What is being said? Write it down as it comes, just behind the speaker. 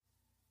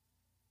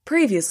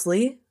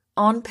Previously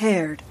on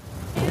Paired.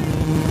 Hear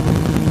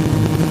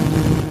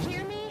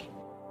me?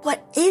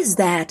 What is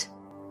that?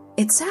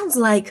 It sounds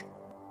like...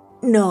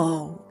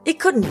 No, it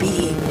couldn't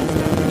be.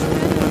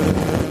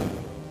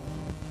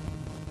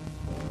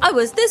 I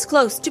was this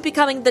close to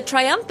becoming the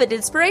triumphant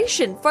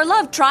inspiration for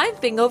love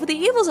triumphing over the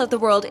evils of the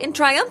world in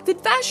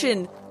triumphant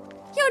fashion.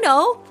 You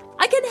know,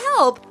 I can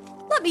help.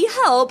 Let me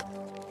help.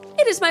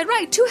 It is my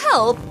right to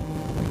help.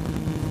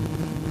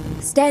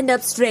 Stand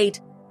up straight,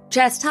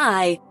 chest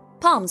high,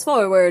 palms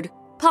forward,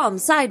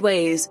 palms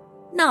sideways.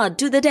 Nod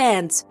to the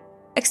dance.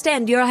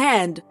 Extend your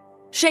hand.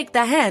 Shake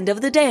the hand of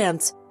the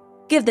dance.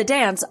 Give the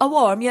dance a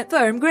warm yet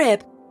firm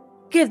grip.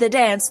 Give the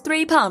dance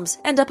 3 pumps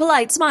and a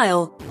polite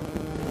smile.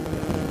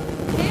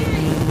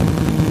 Carrie,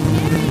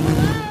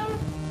 hello?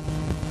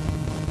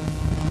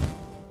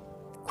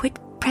 Quit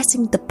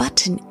pressing the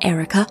button,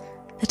 Erica.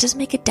 That doesn't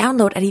make it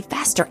download any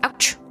faster.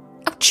 Ouch!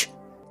 Ouch!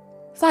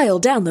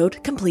 File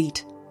download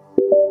complete.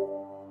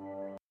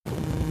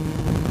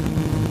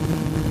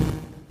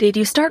 Did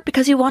you start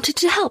because you wanted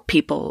to help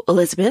people,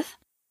 Elizabeth?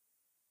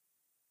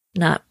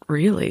 Not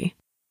really.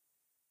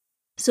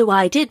 So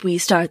why did we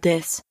start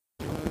this?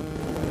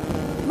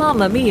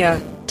 Mamma mia,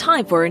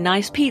 time for a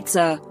nice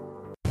pizza.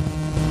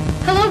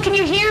 Hello, can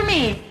you hear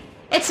me?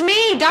 It's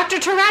me, Dr.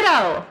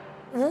 Toretto.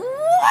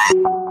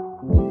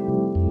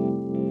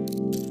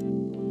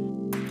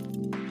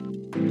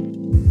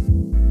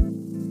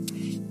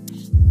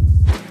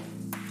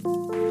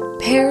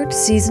 Paired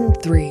Season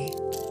 3.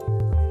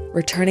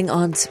 Returning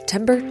on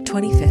September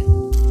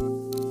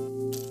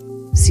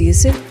 25th. See you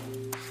soon.